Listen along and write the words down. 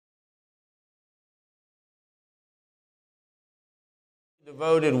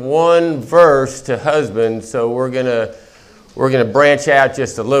Devoted one verse to husbands, so we're gonna branch out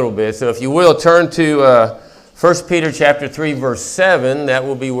just a little bit. So if you will, turn to 1 Peter chapter 3, verse 7. That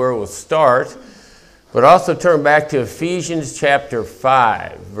will be where we'll start. But also turn back to Ephesians chapter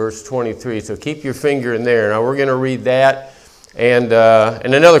 5, verse 23. So keep your finger in there. Now we're going to read that and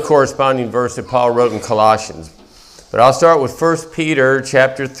another corresponding verse that Paul wrote in Colossians. But I'll start with 1 Peter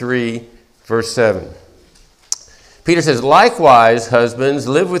chapter 3, verse 7. Peter says, "Likewise, husbands,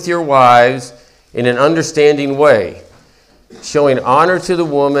 live with your wives in an understanding way, showing honor to the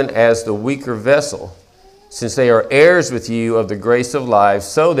woman as the weaker vessel, since they are heirs with you of the grace of life,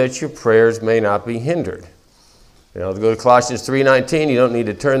 so that your prayers may not be hindered." You know, to go to Colossians 3:19, you don't need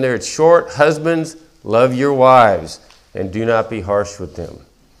to turn there. It's short. Husbands, love your wives, and do not be harsh with them.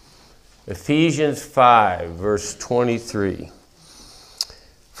 Ephesians 5, verse 23.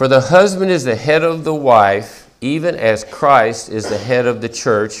 "For the husband is the head of the wife, even as Christ is the head of the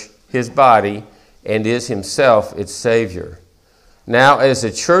church, his body, and is himself its Savior. Now, as the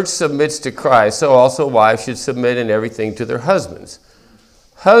church submits to Christ, so also wives should submit in everything to their husbands.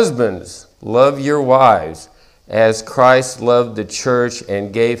 Husbands, love your wives, as Christ loved the church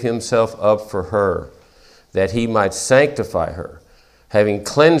and gave himself up for her, that he might sanctify her, having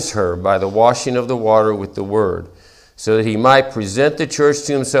cleansed her by the washing of the water with the word, so that he might present the church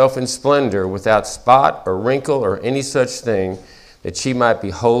to himself in splendor, without spot or wrinkle or any such thing, that she might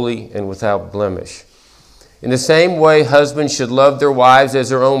be holy and without blemish. In the same way, husbands should love their wives as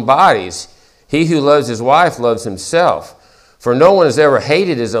their own bodies. He who loves his wife loves himself. For no one has ever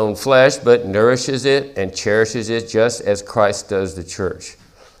hated his own flesh, but nourishes it and cherishes it, just as Christ does the church,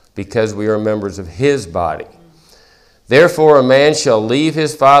 because we are members of his body. Therefore, a man shall leave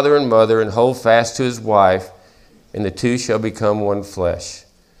his father and mother and hold fast to his wife, and the two shall become one flesh.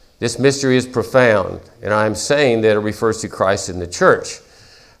 This mystery is profound, and I am saying that it refers to Christ and the church.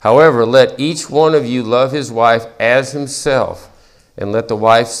 However, let each one of you love his wife as himself, and let the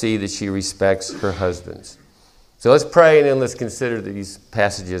wife see that she respects her husbands." So let's pray, and then let's consider these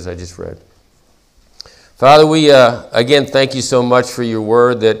passages I just read. Father, we again thank you so much for your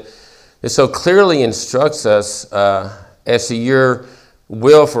word that so clearly instructs us as to your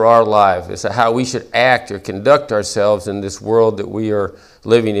will for our life, as to how we should act or conduct ourselves in this world that we are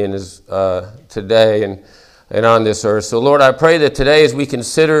living in today and on this earth. So Lord, I pray that today as we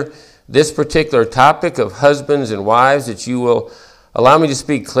consider this particular topic of husbands and wives, that you will allow me to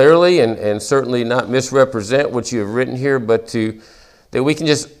speak clearly and certainly not misrepresent what you have written here, but that we can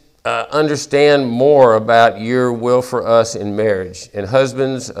just understand more about your will for us in marriage. And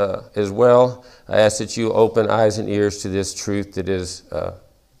husbands as well, I ask that you open eyes and ears to this truth that is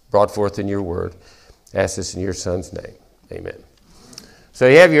brought forth in your word. I ask this in your son's name. Amen. So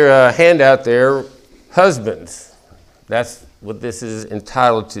you have your handout there, husbands. That's what this is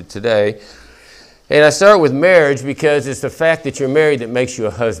entitled to today. And I start with marriage because it's the fact that you're married that makes you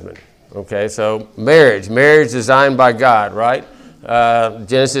a husband. Okay, so marriage designed by God, right?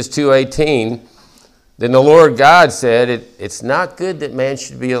 Genesis 2:18, "Then the Lord God said, it's not good that man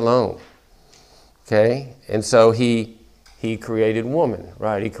should be alone." Okay, and so he created woman,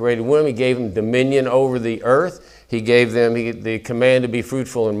 right? He created women. He gave them dominion over the earth. He gave them the command to be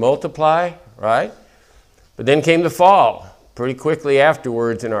fruitful and multiply, right? But then came the fall. Pretty quickly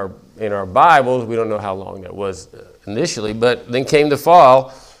afterwards in our Bibles, we don't know how long that was initially, but then came the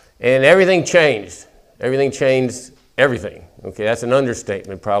fall, and everything changed. Everything changed everything. Okay, that's an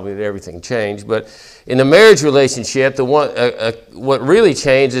understatement, probably, that everything changed. But in the marriage relationship, what really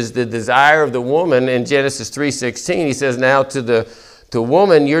changed is the desire of the woman. In Genesis 3:16, he says, "Now to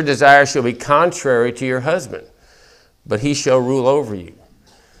woman, your desire shall be contrary to your husband, but he shall rule over you."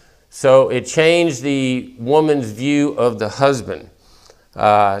 So it changed the woman's view of the husband.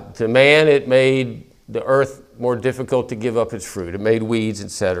 To man, it made the earth more difficult to give up its fruit. It made weeds,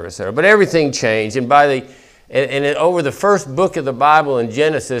 etc., etc. But everything changed, and over the first book of the Bible in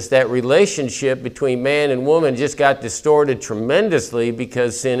Genesis, that relationship between man and woman just got distorted tremendously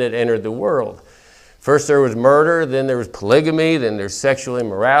because sin had entered the world. First there was murder, then there was polygamy, then there's sexual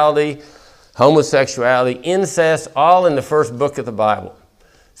immorality, homosexuality, incest, all in the first book of the Bible.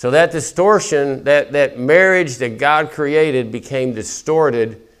 So that distortion, that marriage that God created became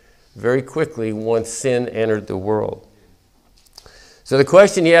distorted very quickly once sin entered the world. So the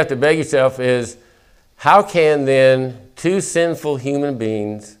question you have to beg yourself is, how can then two sinful human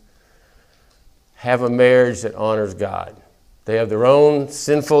beings have a marriage that honors God? They have their own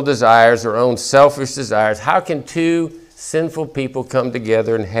sinful desires, their own selfish desires. How can two sinful people come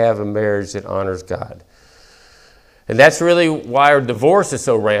together and have a marriage that honors God? And that's really why our divorce is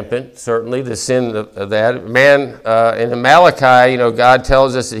so rampant, certainly, the sin of that. Man, in Malachi, God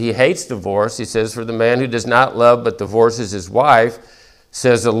tells us that he hates divorce. He says, for the man who does not love but divorces his wife,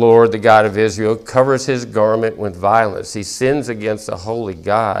 says the Lord, the God of Israel, covers his garment with violence. He sins against the holy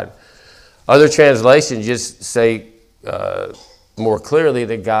God. Other translations just say more clearly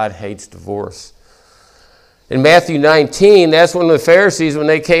that God hates divorce. In Matthew 19, that's when the Pharisees, when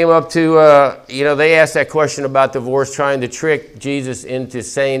they came up to, they asked that question about divorce, trying to trick Jesus into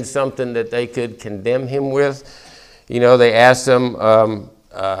saying something that they could condemn him with. They asked him,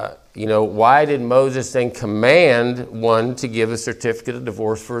 why did Moses then command one to give a certificate of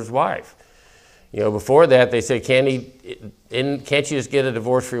divorce for his wife? Before that, they said, can't you just get a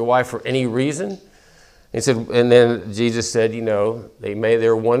divorce for your wife for any reason? He said, and then Jesus said, they made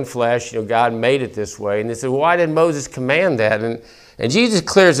their one flesh. God made it this way. And they said, well, why did Moses command that? And Jesus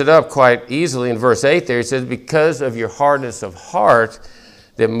clears it up quite easily in verse 8 there. He says, because of your hardness of heart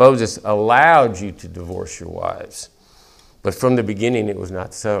that Moses allowed you to divorce your wives. But from the beginning, it was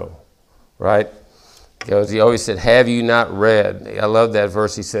not so, right? Because he always said, have you not read? I love that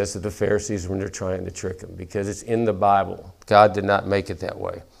verse he says to the Pharisees when they're trying to trick him, because it's in the Bible. God did not make it that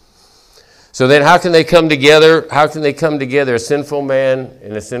way. So then how can they come together? How can they come together, a sinful man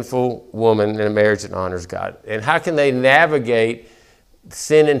and a sinful woman, in a marriage that honors God? And how can they navigate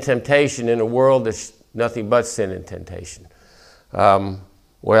sin and temptation in a world that's nothing but sin and temptation?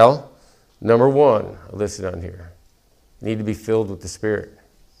 Well, number one, listen on here. You need to be filled with the Spirit.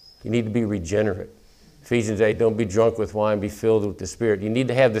 You need to be regenerate. Ephesians 8, don't be drunk with wine, be filled with the Spirit. You need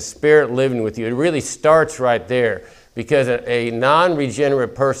to have the Spirit living with you. It really starts right there. Because a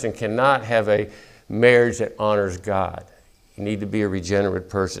non-regenerate person cannot have a marriage that honors God. You need to be a regenerate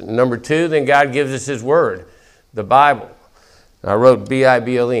person. Number two, then God gives us his word, the Bible. I wrote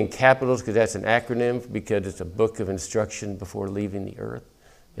B-I-B-L-E in capitals because that's an acronym, because it's a book of instruction before leaving the earth.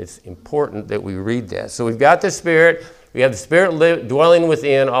 It's important that we read that. So we've got the Spirit. We have the Spirit dwelling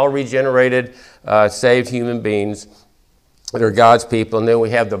within all regenerated, saved human beings that are God's people. And then we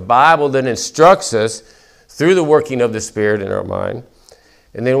have the Bible that instructs us through the working of the Spirit in our mind.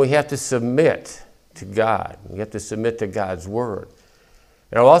 And then we have to submit to God. We have to submit to God's word.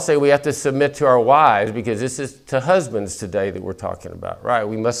 And I'll also say we have to submit to our wives, because this is to husbands today that we're talking about, right?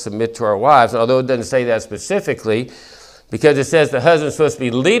 We must submit to our wives. And although it doesn't say that specifically, because it says the husband's supposed to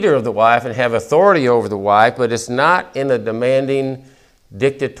be leader of the wife and have authority over the wife, but it's not in a demanding,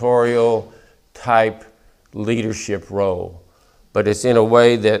 dictatorial type leadership role. But it's in a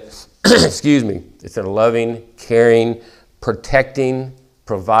way that it's a loving, caring, protecting,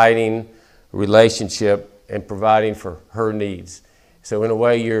 providing relationship and providing for her needs. So in a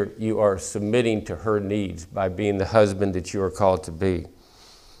way, you are submitting to her needs by being the husband that you are called to be.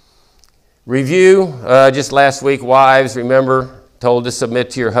 Review, just last week, wives, remember, told to submit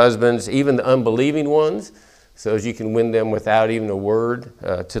to your husbands, even the unbelieving ones, so as you can win them without even a word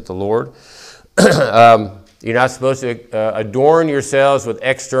to the Lord. You're not supposed to adorn yourselves with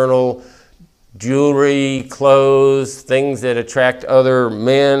external jewelry, clothes, things that attract other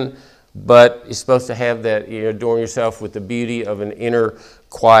men, but you're supposed to have that, adorn yourself with the beauty of an inner,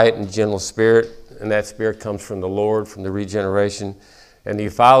 quiet, and gentle spirit, and that spirit comes from the Lord, from the regeneration. And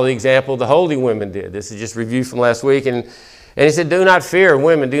you follow the example the holy women did. This is just review from last week, and he said, do not fear,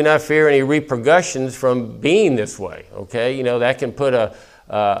 women, do not fear any repercussions from being this way, okay? That can put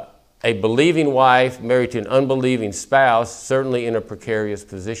a believing wife married to an unbelieving spouse, certainly in a precarious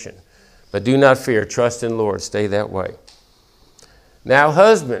position. But do not fear. Trust in the Lord. Stay that way. Now,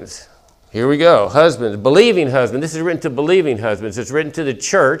 husbands. Here we go. Husbands. Believing husbands. This is written to believing husbands. It's written to the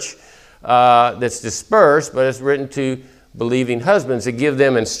church that's dispersed, but it's written to believing husbands to give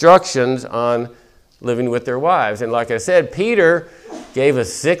them instructions on living with their wives. And like I said, Peter gave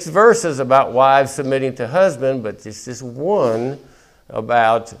us 6 verses about wives submitting to husbands, but just this one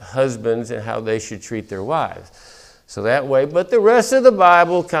about husbands and how they should treat their wives. So that way, but the rest of the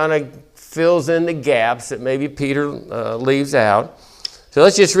Bible kind of fills in the gaps that maybe Peter leaves out. So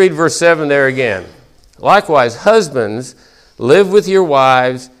let's just read verse 7 there again. Likewise, husbands, live with your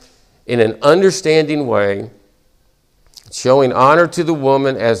wives in an understanding way, showing honor to the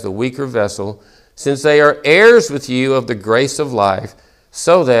woman as the weaker vessel, since they are heirs with you of the grace of life,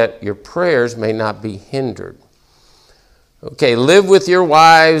 so that your prayers may not be hindered. Okay, live with your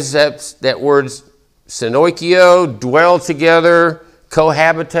wives, that word's synoikio, dwell together,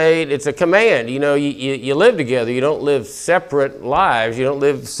 cohabitate. It's a command. You live together. You don't live separate lives. You don't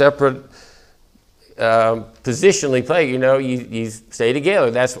live separate positionally play. You stay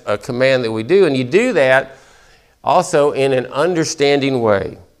together. That's a command that we do. And you do that also in an understanding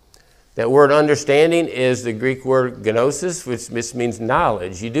way. That word understanding is the Greek word gnosis, which means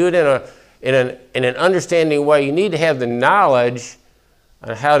knowledge. You do it in an understanding way. You need to have the knowledge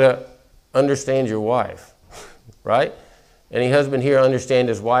on how to understand your wife, right? Any husband here understand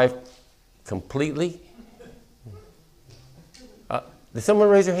his wife completely? Did someone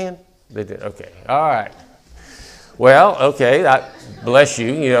raise their hand? They did. Okay. All right. Well, okay. Bless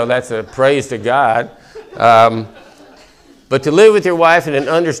you. You know, that's a praise to God. But to live with your wife in an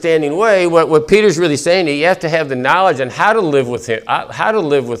understanding way, what Peter's really saying, you have to have the knowledge on how to live with him, how to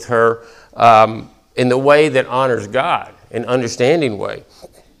live with her in the way that honors God, an understanding way.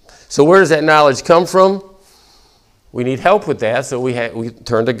 So where does that knowledge come from? We need help with that, so we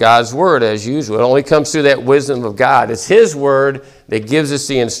turn to God's Word as usual. It only comes through that wisdom of God. It's His Word that gives us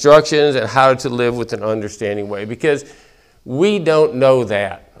the instructions and how to live with an understanding way, because we don't know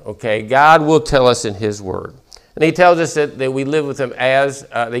that, okay? God will tell us in His Word. And He tells us that we live with them as,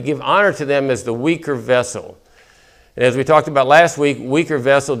 they give honor to them as the weaker vessel. And as we talked about last week, weaker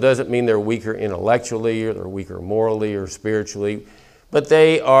vessel doesn't mean they're weaker intellectually or they're weaker morally or spiritually, but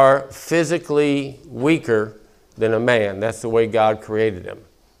they are physically weaker than a man. That's the way God created them,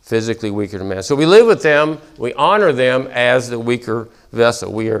 physically weaker than a man. So we live with them, we honor them as the weaker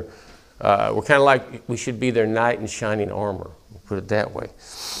vessel. We're kind of like we should be their knight in shining armor, put it that way.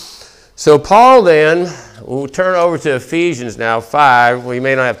 So Paul then, we'll turn over to Ephesians now, 5. Well, you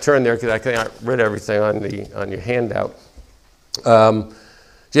may not have turned there because I can't read everything on your handout.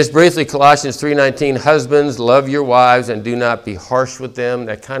 Just briefly, Colossians 3:19, husbands, love your wives and do not be harsh with them.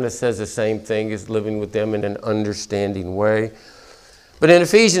 That kind of says the same thing as living with them in an understanding way. But in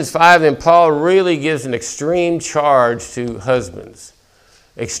Ephesians 5, then Paul really gives an extreme charge to husbands.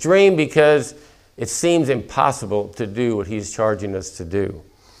 Extreme because it seems impossible to do what he's charging us to do.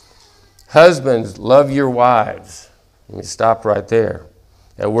 Husbands, love your wives. Let me stop right there.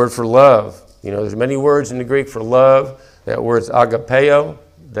 That word for love, you know, there's many words in the Greek for love. That word's agapeo,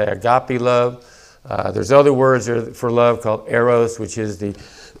 the agape love. There's other words for love called eros, which is the,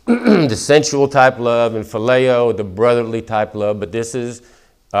 the sensual type love, and phileo, the brotherly type love. But this is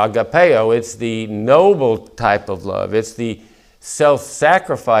agapeo. It's the noble type of love. It's the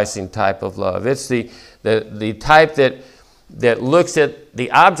self-sacrificing type of love. It's the type that looks at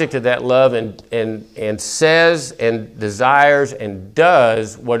the object of that love and says and desires and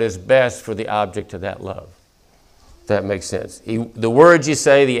does what is best for the object of that love. If that makes sense. The words you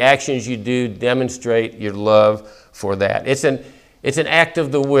say, the actions you do demonstrate your love for that. It's an act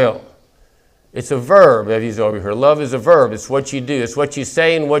of the will. It's a verb, as he's over here. Love is a verb. It's what you do. It's what you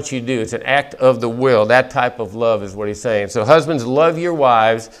say and what you do. It's an act of the will. That type of love is what he's saying. So husbands, love your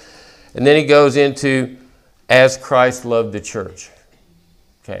wives. And then he goes into as Christ loved the church.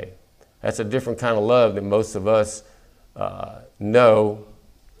 Okay, that's a different kind of love than most of us know,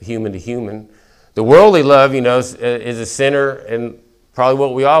 human to human. The worldly love, you know, is a sinner, and probably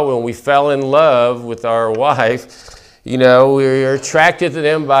what we all will. When we fell in love with our wife, you know, we're attracted to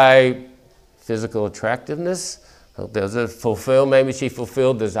them by physical attractiveness. Does it fulfill? Maybe she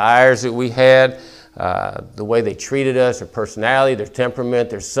fulfilled desires that we had. The way they treated us, her personality, their temperament.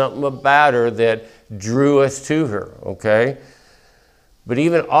 There's something about her that drew us to her, okay? But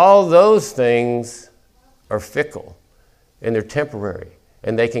even all those things are fickle, and they're temporary,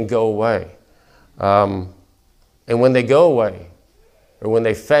 and they can go away. And when they go away, or when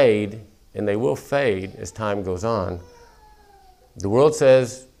they fade, and they will fade as time goes on, the world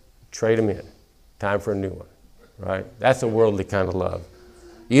says, trade them in. Time for a new one, right? That's a worldly kind of love.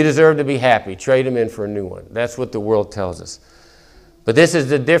 You deserve to be happy. Trade them in for a new one. That's what the world tells us. But this is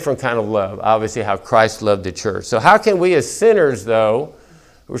the different kind of love, obviously how Christ loved the church. So how can we as sinners, though,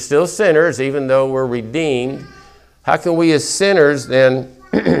 we're still sinners even though we're redeemed, how can we as sinners then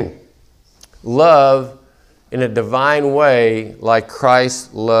love in a divine way like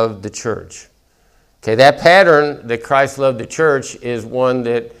Christ loved the church? Okay, that pattern that Christ loved the church is one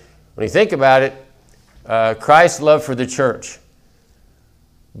that, when you think about it, Christ's love for the church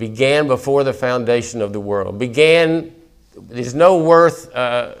began before the foundation of the world. There's no worth,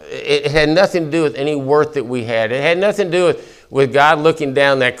 it had nothing to do with any worth that we had. It had nothing to do with God looking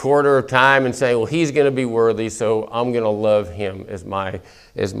down that corridor of time and saying, well, he's going to be worthy, so I'm going to love him as my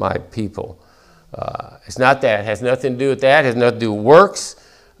people. It's not that. It has nothing to do with that. It has nothing to do with works.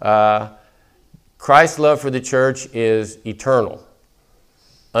 Christ's love for the church is eternal,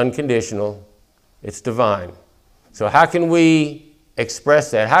 unconditional, it's divine. So how can we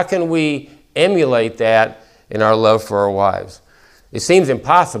express that? How can we emulate that in our love for our wives? It seems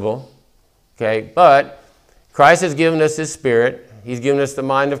impossible, okay, but Christ has given us his Spirit. He's given us the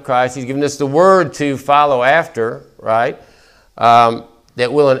mind of Christ. He's given us the Word to follow after, right?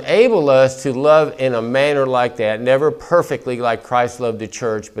 that will enable us to love in a manner like that, never perfectly like Christ loved the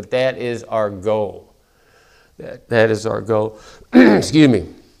church, but that is our goal. That is our goal. Excuse me.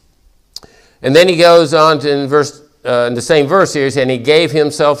 And then he goes on to in the same verse here, and he gave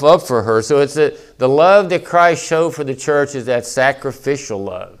himself up for her. So it's the love that Christ showed for the church is that sacrificial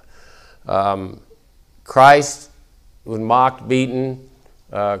love. Christ was mocked, beaten,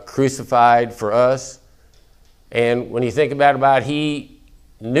 crucified for us. And when you think about it, he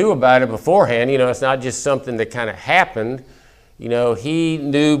knew about it beforehand. It's not just something that kind of happened. He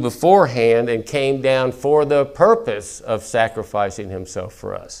knew beforehand and came down for the purpose of sacrificing himself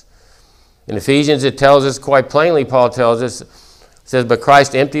for us. In Ephesians, it tells us quite plainly, Paul tells us, it says, but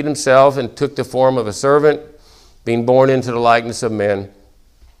Christ emptied himself and took the form of a servant, being born into the likeness of men.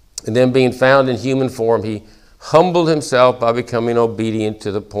 And then being found in human form, he humbled himself by becoming obedient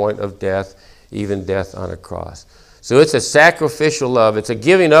to the point of death, even death on a cross. So it's a sacrificial love. It's a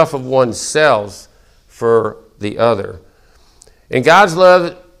giving up of oneself for the other. And God's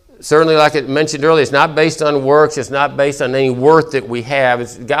love, certainly like I mentioned earlier, it's not based on works. It's not based on any worth that we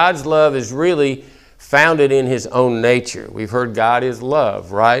have. God's love is really founded in his own nature. We've heard God is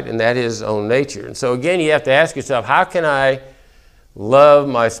love, right? And that is his own nature. And so again, you have to ask yourself, how can I love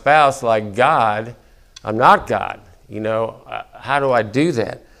my spouse like God? I'm not God. How do I do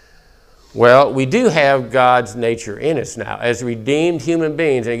that? Well, we do have God's nature in us now as redeemed human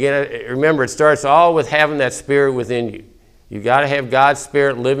beings. And again, remember, it starts all with having that spirit within you. You've got to have God's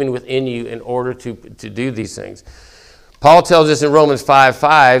Spirit living within you in order to do these things. Paul tells us in Romans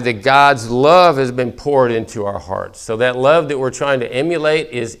 5:5 that God's love has been poured into our hearts. So that love that we're trying to emulate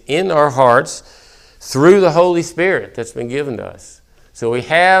is in our hearts through the Holy Spirit that's been given to us. So we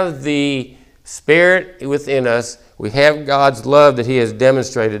have the Spirit within us. We have God's love that he has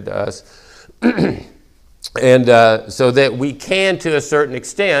demonstrated to us. And so that we can, to a certain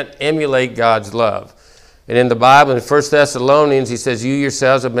extent, emulate God's love. And in the Bible, in 1 Thessalonians, he says, you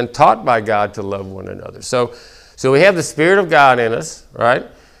yourselves have been taught by God to love one another. So we have the Spirit of God in us, right?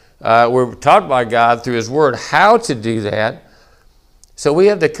 We're taught by God through his word how to do that. So we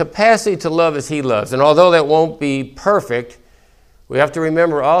have the capacity to love as he loves. And although that won't be perfect, we have to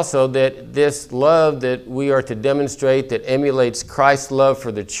remember also that this love that we are to demonstrate that emulates Christ's love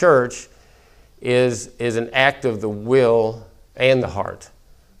for the church is an act of the will and the heart.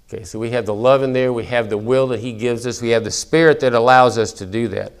 Okay, so we have the love in there, we have the will that he gives us, we have the Spirit that allows us to do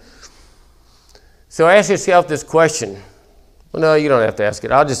that. So ask yourself this question. Well, no, you don't have to ask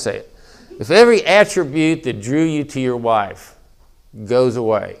it. I'll just say it. If every attribute that drew you to your wife goes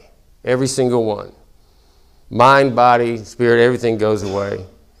away, every single one, mind, body, spirit, everything goes away,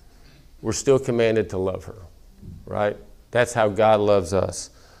 we're still commanded to love her, right? That's how God loves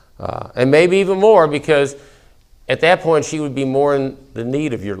us. And maybe even more, because at that point, she would be more in the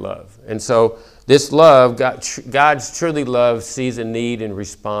need of your love. And so this love, God's truly love, sees a need and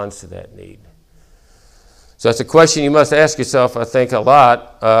responds to that need. So that's a question you must ask yourself, I think, a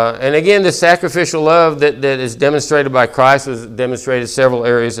lot. And again, the sacrificial love that is demonstrated by Christ was demonstrated in several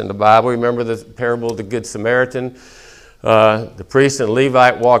areas in the Bible. Remember the parable of the Good Samaritan? The priest and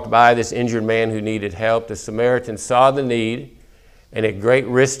Levite walked by this injured man who needed help. The Samaritan saw the need, and at great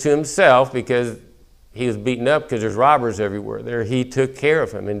risk to himself, because he was beaten up because there's robbers everywhere there, he took care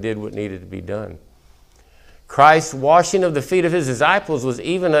of him and did what needed to be done. Christ's washing of the feet of his disciples was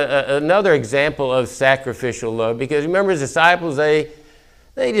even another example of sacrificial love, because remember, his disciples, they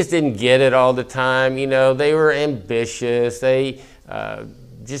just didn't get it all the time. They were ambitious. They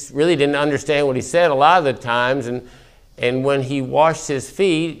just really didn't understand what he said a lot of the times. And when he washed his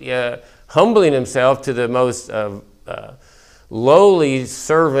feet, humbling himself to the most lowly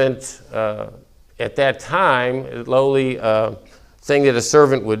servant at that time, lowly thing that a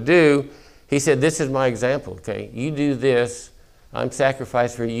servant would do, he said, this is my example, okay? You do this. I'm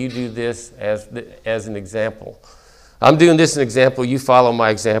sacrificed for you. You do this as an example. I'm doing this as an example. You follow my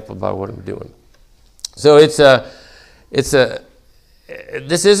example by what I'm doing. So this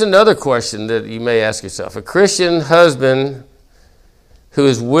is another question that you may ask yourself. A Christian husband who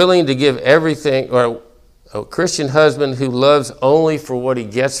is willing to give everything, or a Christian husband who loves only for what he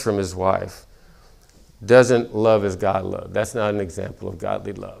gets from his wife, doesn't love as God loved. That's not an example of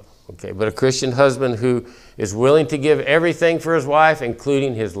godly love. Okay, but a Christian husband who is willing to give everything for his wife,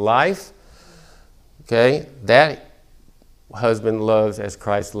 including his life, okay, that husband loves as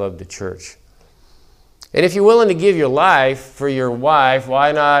Christ loved the church. And if you're willing to give your life for your wife,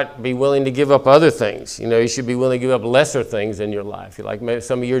 why not be willing to give up other things? You should be willing to give up lesser things in your life, like maybe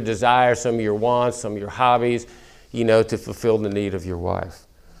some of your desires, some of your wants, some of your hobbies, to fulfill the need of your wife.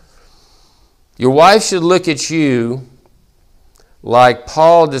 Your wife should look at you like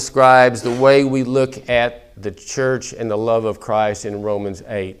Paul describes the way we look at the church and the love of Christ in Romans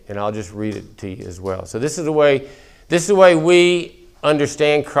 8. And I'll just read it to you as well. So this is the way we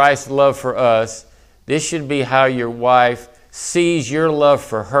understand Christ's love for us. This should be how your wife sees your love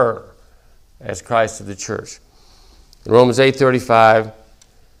for her as Christ of the church. In Romans 8:35,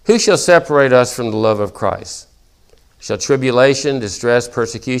 who shall separate us from the love of Christ? Shall tribulation, distress,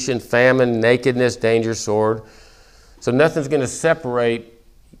 persecution, famine, nakedness, danger, sword? So nothing's going to separate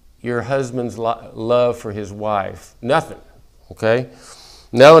your husband's love for his wife. Nothing. Okay?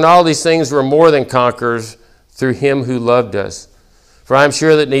 No, in all these things we're more than conquerors through him who loved us. For I am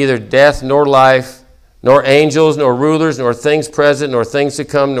sure that neither death nor life, nor angels, nor rulers, nor things present, nor things to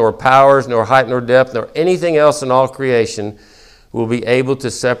come, nor powers, nor height, nor depth, nor anything else in all creation will be able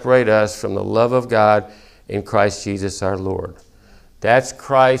to separate us from the love of God in Christ Jesus our Lord. That's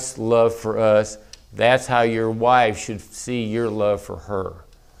Christ's love for us. That's how your wife should see your love for her,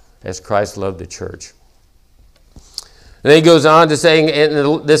 as Christ loved the church. And then he goes on to saying,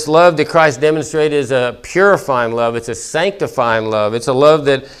 and this love that Christ demonstrated is a purifying love. It's a sanctifying love. It's a love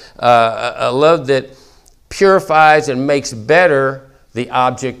that purifies and makes better the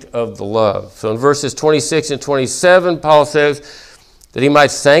object of the love. So in verses 26 and 27, Paul says that he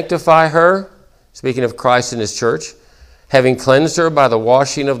might sanctify her, speaking of Christ and his church, having cleansed her by the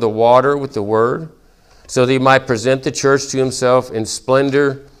washing of the water with the word, so that he might present the church to himself in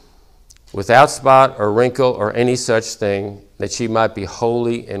splendor, without spot or wrinkle or any such thing, that she might be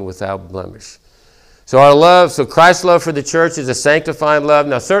holy and without blemish. So Christ's love for the church is a sanctifying love.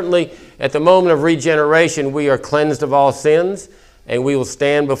 Now certainly at the moment of regeneration we are cleansed of all sins, and we will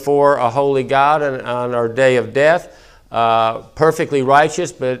stand before a holy God on our day of death, perfectly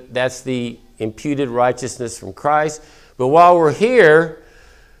righteous, but that's the imputed righteousness from Christ. But while we're here,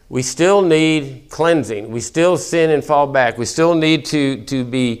 we still need cleansing. We still sin and fall back. We still need to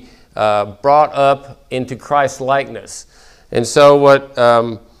be brought up into Christ's likeness. And so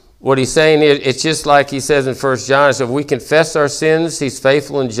what he's saying, it's just like he says in 1 John, so if we confess our sins, he's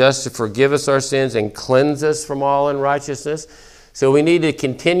faithful and just to forgive us our sins and cleanse us from all unrighteousness. So we need to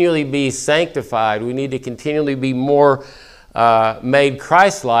continually be sanctified. We need to continually be more made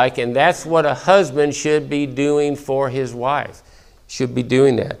Christ-like, and that's what a husband should be doing for his wife. Should be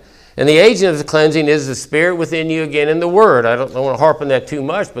doing that. And the agent of the cleansing is the Spirit within you, again, in the Word. I don't want to harp on that too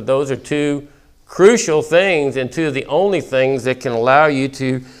much, but those are two crucial things and two of the only things that can allow you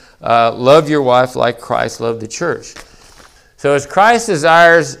to love your wife like Christ loved the church. So as Christ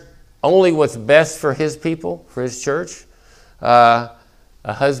desires only what's best for his people, for his church, a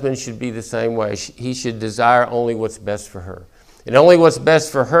husband should be the same way. He should desire only what's best for her. And only what's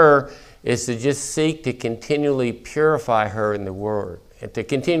best for her is to just seek to continually purify her in the Word, and to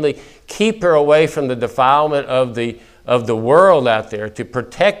continually keep her away from the defilement of the world out there, to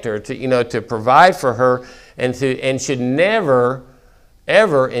protect her, to provide for her, and should never,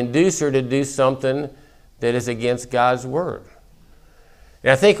 ever induce her to do something that is against God's Word.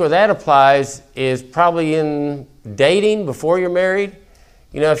 And I think where that applies is probably in dating before you're married.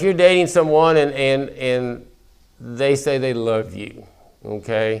 If you're dating someone and they say they love you,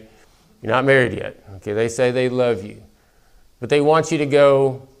 okay? You're not married yet, okay? They say they love you. But they want you to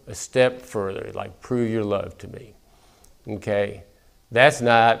go a step further, like prove your love to me, okay? That's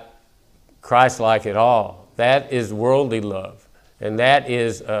not Christ-like at all. That is worldly love. And that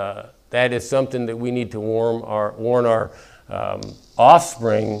is something that we need to warn our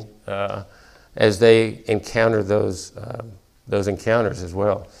offspring as they encounter those encounters as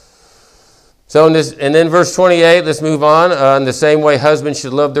well. So and then verse 28, let's move on. In the same way, husbands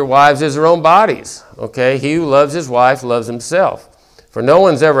should love their wives as their own bodies. Okay, he who loves his wife loves himself. For no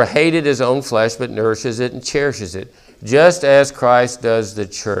one's ever hated his own flesh, but nourishes it and cherishes it, just as Christ does the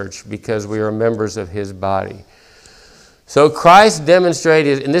church, because we are members of his body. So Christ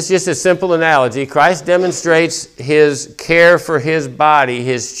demonstrated, and this is just a simple analogy, Christ demonstrates his care for his body,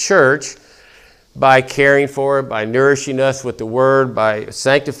 his church, by caring for it, by nourishing us with the Word, by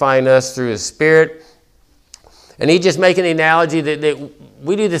sanctifying us through his Spirit. And he's just making the analogy that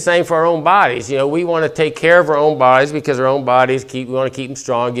we do the same for our own bodies. We want to take care of our own bodies because our own bodies, we want to keep them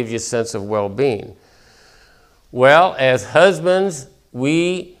strong, gives you a sense of well-being. Well, as husbands,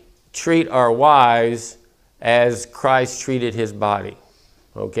 we treat our wives as Christ treated his body.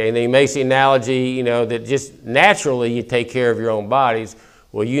 Okay, and then he makes the analogy, that just naturally you take care of your own bodies.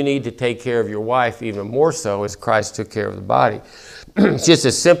 Well, you need to take care of your wife even more so as Christ took care of the body. It's just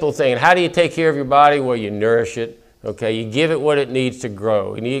a simple thing. And how do you take care of your body? Well, you nourish it. Okay, you give it what it needs to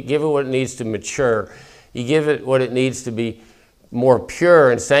grow. You give it what it needs to mature. You give it what it needs to be more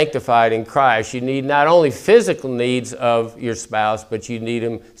pure and sanctified in Christ, you need not only physical needs of your spouse, but you need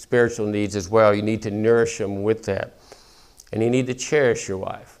them spiritual needs as well. You need to nourish them with that. And you need to cherish your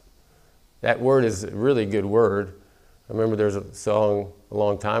wife. That word is a really good word. I remember there's a song a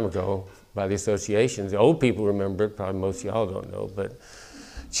long time ago by the associations. The old people remember it, probably most of y'all don't know, but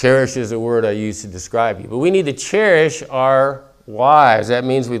cherish is a word I use to describe you. But we need to cherish our wives. That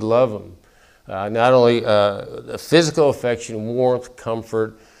means we love them. Not only physical affection, warmth,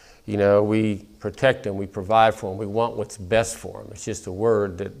 comfort, you know, we protect them, we provide for them, we want what's best for them. It's just a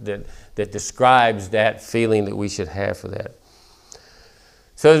word that describes that feeling that we should have for that.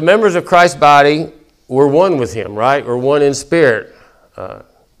 So as members of Christ's body, we're one with him, right? We're one in spirit.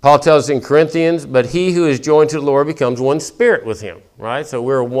 Paul tells us in Corinthians, but he who is joined to the Lord becomes one spirit with him, right? So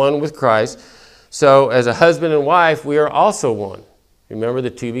we're one with Christ. So as a husband and wife, we are also one. Remember, the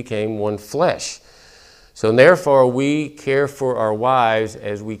two became one flesh. So therefore, we care for our wives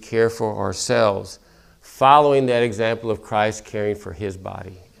as we care for ourselves, following that example of Christ caring for his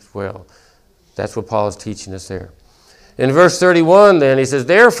body as well. That's what Paul is teaching us there. In verse 31, then, he says,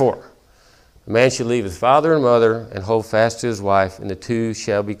 therefore, a man should leave his father and mother and hold fast to his wife, and the two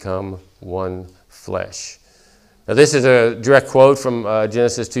shall become one flesh. Now, this is a direct quote from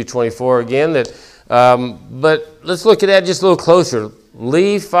Genesis 2:24 again, but let's look at that just a little closer.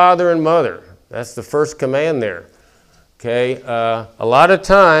 Leave father and mother. That's the first command there. Okay, a lot of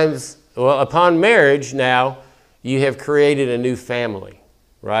times, well, upon marriage now, you have created a new family,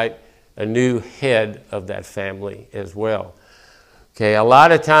 right? A new head of that family as well. Okay, a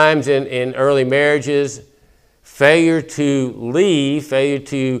lot of times in early marriages, failure to leave, failure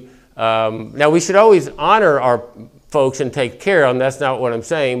to, now we should always honor our folks and take care of them. That's not what I'm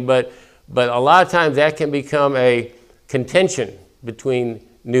saying, but a lot of times that can become a contention between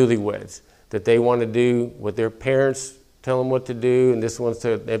newlyweds, that they want to do what their parents tell them what to do, and this one's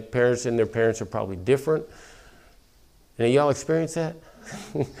to their parents, and their parents are probably different. And y'all experience that?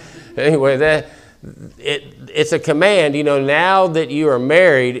 Anyway, it's a command. You know, now that you are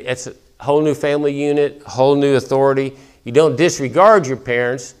married, it's a whole new family unit, whole new authority. You don't disregard your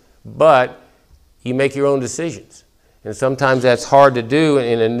parents, but you make your own decisions. And sometimes that's hard to do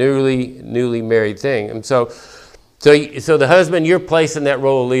in a newly married thing. And so the husband, you're placing that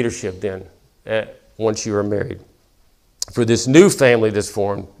role of leadership then, once you are married, for this new family that's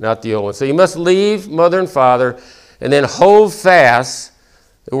formed, not the old one. So you must leave mother and father, and then hold fast.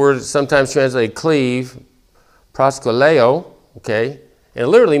 The word is sometimes translated cleave, proskuleo, okay? And it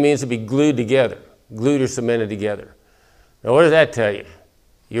literally means to be glued together, glued or cemented together. Now, what does that tell you?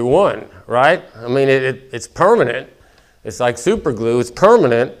 You're one, right? I mean, it's permanent. It's like super glue. It's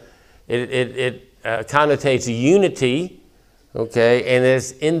permanent. It connotates unity, okay? And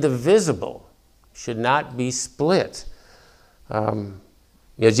it's indivisible. Should not be split.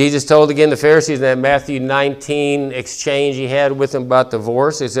 You know, Jesus told again the Pharisees in that Matthew 19 exchange he had with them about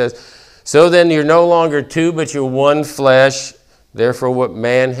divorce. He says, so then you're no longer two, but you're one flesh. Therefore, what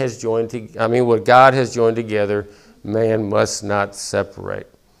God has joined together, man must not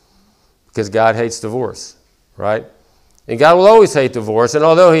separate. Because God hates divorce, right? And God will always hate divorce. And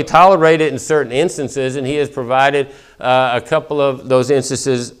although he tolerated it in certain instances, and he has provided a couple of those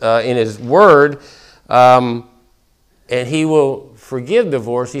instances in his word, and he will forgive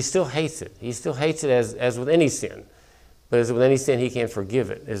divorce, he still hates it. He still hates it as with any sin. But as with any sin, he can forgive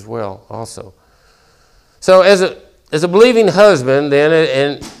it as well also. So as a believing husband, then,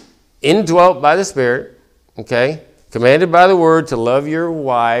 and indwelt by the Spirit, okay, commanded by the word to love your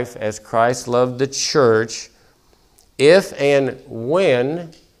wife as Christ loved the church, if and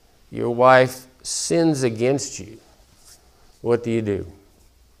when your wife sins against you, what do you do?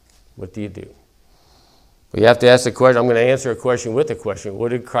 What do you do? Well, you have to ask the question. I'm going to answer a question with a question. What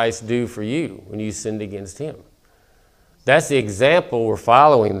did Christ do for you when you sinned against him? That's the example we're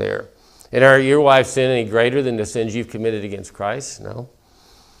following there. And are your wife's sin any greater than the sins you've committed against Christ? No.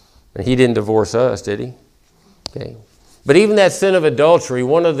 And he didn't divorce us, did he? Okay. But even that sin of adultery,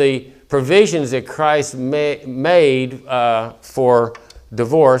 one of the provisions that Christ made for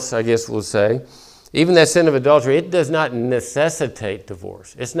divorce, I guess we'll say, even that sin of adultery, it does not necessitate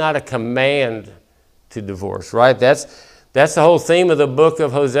divorce. It's not a command to divorce, right? That's the whole theme of the book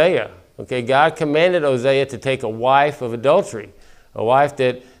of Hosea. Okay, God commanded Hosea to take a wife of adultery, a wife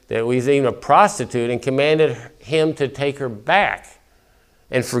that was even a prostitute, and commanded him to take her back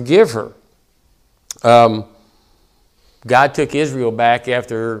and forgive her. God took Israel back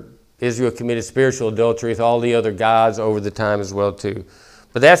after Israel committed spiritual adultery with all the other gods over the time as well too.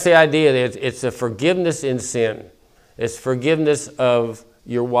 But that's the idea. That it's a forgiveness in sin. It's forgiveness of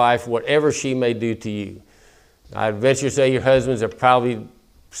your wife, whatever she may do to you. I'd venture to say your husbands have probably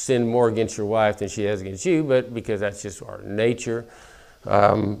sinned more against your wife than she has against you, but because that's just our nature.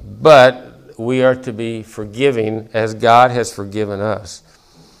 But we are to be forgiving as God has forgiven us.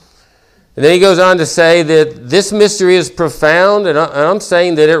 And then he goes on to say that this mystery is profound, and I'm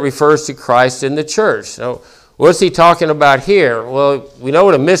saying that it refers to Christ in the church. So what's he talking about here? Well, we know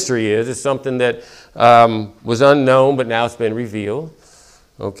what a mystery is. It's something that was unknown, but now it's been revealed.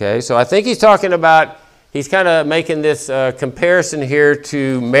 Okay, so I think he's talking about, he's kind of making this comparison here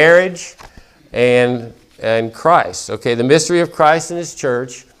to marriage and Christ. Okay, the mystery of Christ and his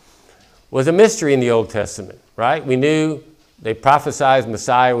church was a mystery in the Old Testament, right? We knew they prophesied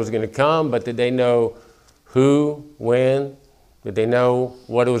Messiah was going to come, but did they know who, when? Did they know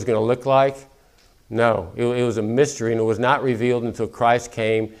what it was going to look like? No, it was a mystery, and it was not revealed until Christ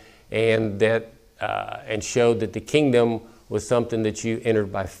came and showed that the kingdom was something that you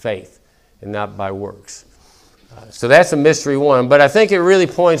entered by faith and not by works. So that's a mystery one, but I think it really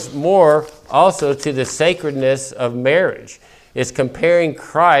points more also to the sacredness of marriage. It's comparing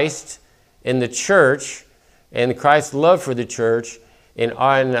Christ in the church and Christ's love for the church and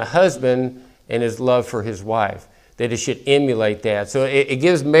a husband and his love for his wife, that it should emulate that. So it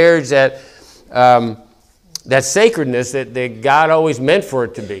gives marriage that sacredness that God always meant for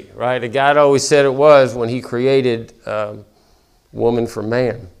it to be, right? That God always said it was when he created woman for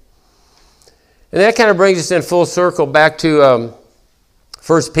man. And that kind of brings us in full circle back to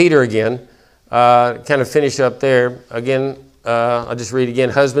 1 Peter again. Kind of finish up there. Again, I'll just read again.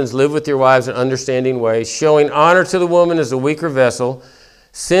 Husbands, live with your wives in understanding ways, showing honor to the woman as a weaker vessel,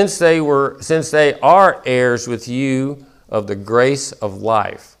 since they are heirs with you of the grace of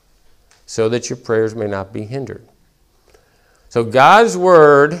life, so that your prayers may not be hindered. So God's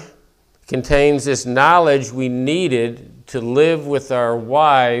word contains this knowledge we needed to live with our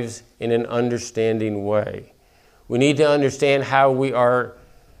wives in an understanding way. We need to understand we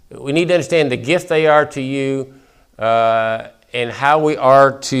need to understand the gift they are to you, and how we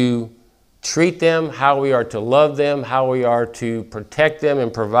are to treat them, how we are to love them, how we are to protect them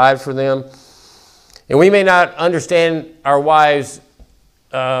and provide for them. And we may not understand our wives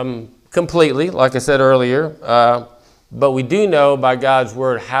completely, like I said earlier, but we do know by God's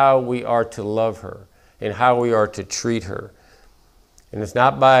word how we are to love her and how we are to treat her. And it's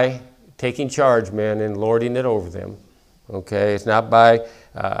not by taking charge, men, and lording it over them. Okay, it's not by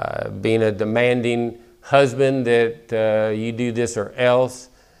being a demanding husband that you do this or else.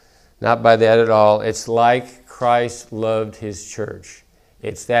 Not by that at all. It's like Christ loved his church.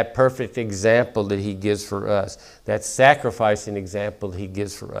 It's that perfect example that he gives for us. That sacrificing example he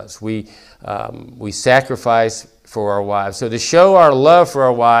gives for us. We sacrifice for our wives. So to show our love for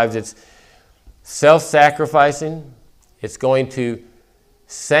our wives, it's self-sacrificing. It's going to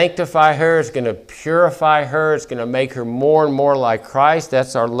sanctify her. It's going to purify her. It's going to make her more and more like Christ.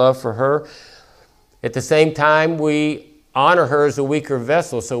 That's our love for her. At the same time, we honor her as a weaker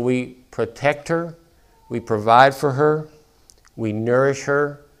vessel. So we protect her. We provide for her. We nourish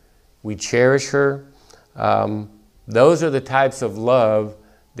her. We cherish her. Those are the types of love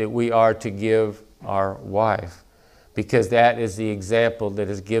that we are to give our wife, because that is the example that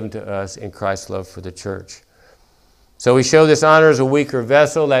is given to us in Christ's love for the church. So we show this honor as a weaker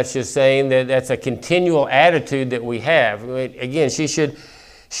vessel. That's just saying that that's a continual attitude that we have. Again, she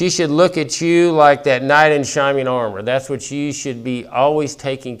should look at you like that knight in shining armor. That's what you should be, always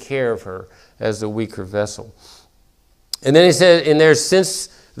taking care of her as the weaker vessel. And then he said in there, since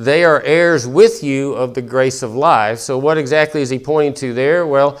they are heirs with you of the grace of life. So what exactly is he pointing to there?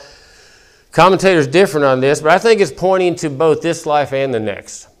 Well, commentators different on this, but I think it's pointing to both this life and the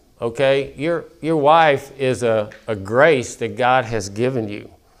next. Okay, your wife is a grace that God has given you.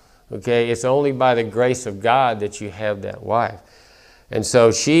 Okay, it's only by the grace of God that you have that wife. And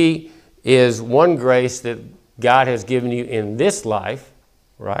so she is one grace that God has given you in this life,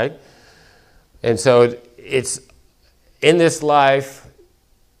 right? And so it's in this life,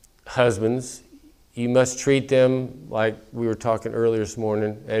 husbands, you must treat them like we were talking earlier this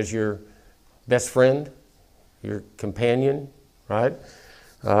morning, as your best friend, your companion, right?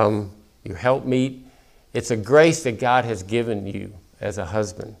 Your helpmeet. It's a grace that God has given you as a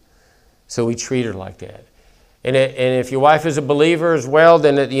husband. So we treat her like that. And if your wife is a believer as well,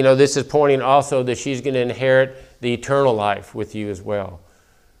 then this is pointing also that she's going to inherit the eternal life with you as well.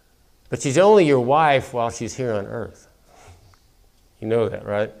 But she's only your wife while she's here on earth. You know that,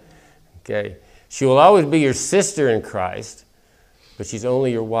 right? Okay. She will always be your sister in Christ, but she's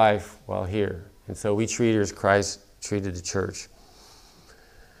only your wife while here. And so we treat her as Christ treated the church.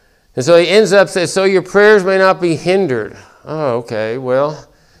 And so he ends up saying, so your prayers may not be hindered. Oh, okay. Well,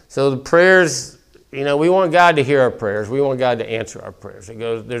 so the prayers we want God to hear our prayers. We want God to answer our prayers. It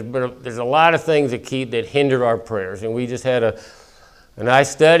goes, there's a lot of things that hinder our prayers. And we just had a nice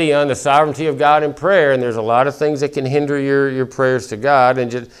study on the sovereignty of God in prayer, and there's a lot of things that can hinder your prayers to God.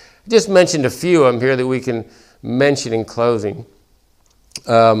 And just mentioned a few of them here that we can mention in closing.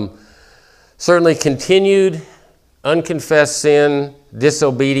 Certainly continued unconfessed sin,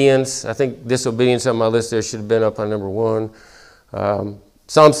 disobedience. I think disobedience on my list there should have been up on number 1.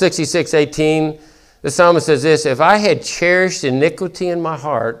 Psalm 66:18, the psalmist says this, if I had cherished iniquity in my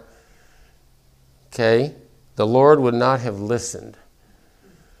heart, the Lord would not have listened.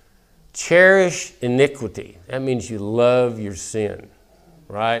 Cherish iniquity. That means you love your sin,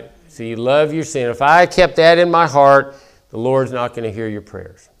 right? So you love your sin. If I kept that in my heart, the Lord's not going to hear your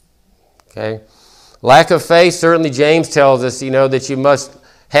prayers. Okay? Lack of faith, certainly James tells us, that you must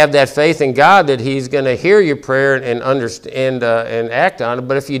have that faith in God that He's going to hear your prayer and understand and act on it.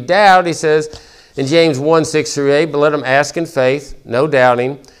 But if you doubt, he says in James 1:6-8, but let him ask in faith, no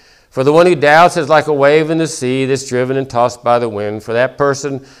doubting. For the one who doubts is like a wave in the sea that's driven and tossed by the wind. For that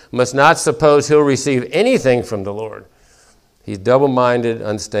person must not suppose he'll receive anything from the Lord. He's double-minded,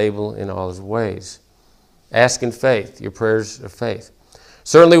 unstable in all his ways. Ask in faith, your prayers of faith.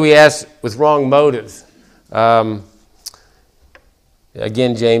 Certainly we ask with wrong motives.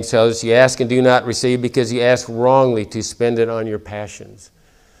 Again, James tells us, you ask and do not receive because you ask wrongly to spend it on your passions.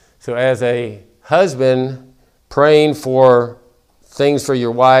 So as a husband, praying for things for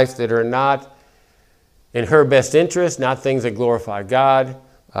your wife that are not in her best interest, not things that glorify God,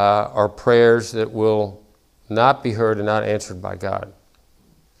 are prayers that will not be heard and not answered by God.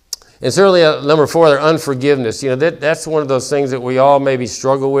 And certainly, number 4, their unforgiveness. That's one of those things that we all maybe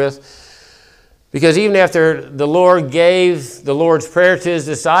struggle with. Because even after the Lord gave the Lord's Prayer to His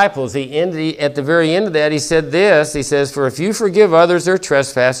disciples, at the very end of that, He said this. He says, for if you forgive others their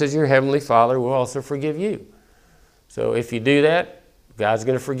trespasses, your heavenly Father will also forgive you. So if you do that, God's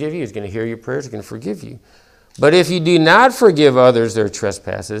going to forgive you. He's going to hear your prayers. He's going to forgive you. But if you do not forgive others their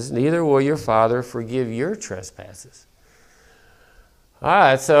trespasses, neither will your Father forgive your trespasses. All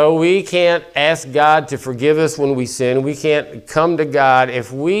right, so we can't ask God to forgive us when we sin. We can't come to God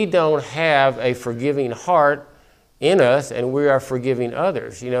if we don't have a forgiving heart in us and we are forgiving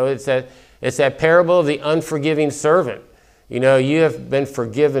others. It's that parable of the unforgiving servant. You have been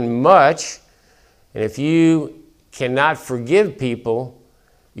forgiven much, and if you cannot forgive people,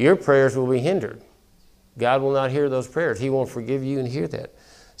 your prayers will be hindered. God will not hear those prayers. He won't forgive you and hear that.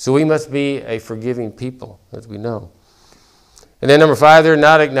 So we must be a forgiving people, as we know. And then number 5, they're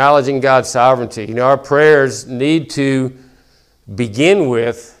not acknowledging God's sovereignty. Our prayers need to begin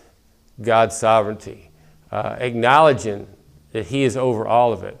with God's sovereignty, acknowledging that He is over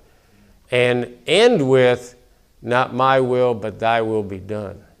all of it, and end with, not my will, but thy will be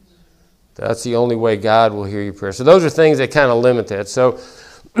done. That's the only way God will hear your prayer. So those are things that kind of limit that. So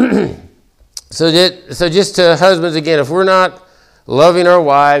just to husbands, again, if we're not loving our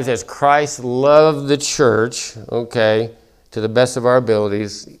wives as Christ loved the church, to the best of our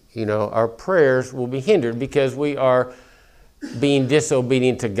abilities, our prayers will be hindered because we are being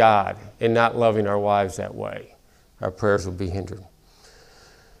disobedient to God and not loving our wives that way. Our prayers will be hindered.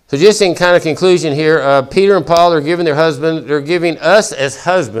 So just in kind of conclusion here, Peter and Paul are giving they're giving us as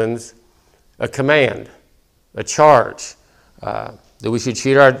husbands a command, a charge, that we should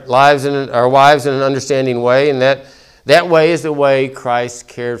treat our wives in an understanding way, and that way is the way Christ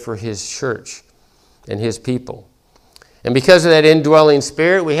cared for His church and His people. And because of that indwelling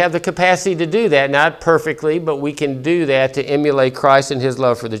Spirit, we have the capacity to do that, not perfectly, but we can do that to emulate Christ and His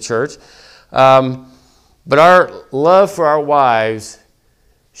love for the church. But our love for our wives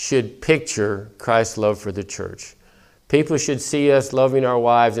should picture Christ's love for the church. People should see us loving our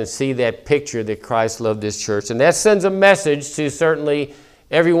wives and see that picture that Christ loved His church. And that sends a message to certainly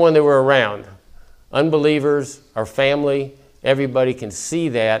everyone that we're around. Unbelievers, our family, everybody can see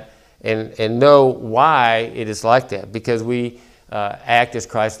that and know why it is like that, because we act as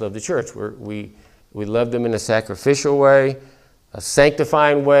Christ loved the church. We love them in a sacrificial way, a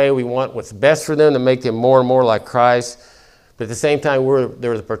sanctifying way. We want what's best for them to make them more and more like Christ. But at the same time,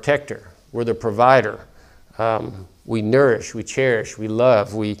 they're the protector. We're the provider. We nourish, we cherish, we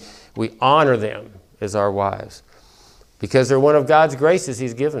love, we honor them as our wives because they're one of God's graces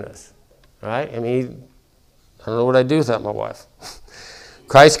He's given us. Right? I don't know what I'd do without my wife.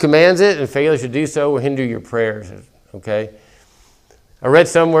 Christ commands it, and failure to do so will hinder your prayers. I read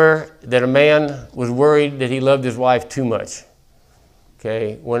somewhere that a man was worried that he loved his wife too much.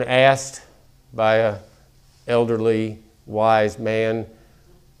 When asked by an elderly, wise man,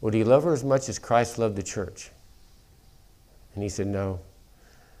 would he love her as much as Christ loved the church? And he said no.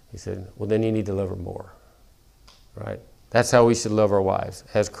 He said, well, then you need to love her more, right? That's how we should love our wives,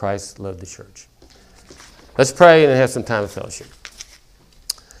 as Christ loved the church. Let's pray and have some time of fellowship.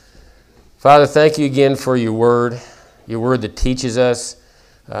 Father, thank you again for your word that teaches us,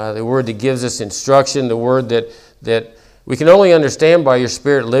 the word that gives us instruction, the word that we can only understand by your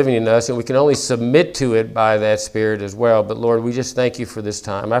Spirit living in us, and we can only submit to it by that Spirit as well. But Lord, we just thank you for this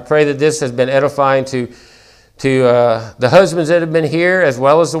time. I pray that this has been edifying to the husbands that have been here, as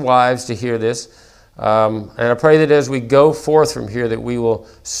well as the wives to hear this. And I pray that as we go forth from here, that we will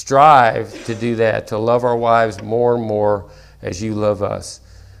strive to do that, to love our wives more and more as you love us.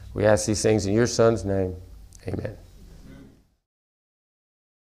 We ask these things in your Son's name. Amen.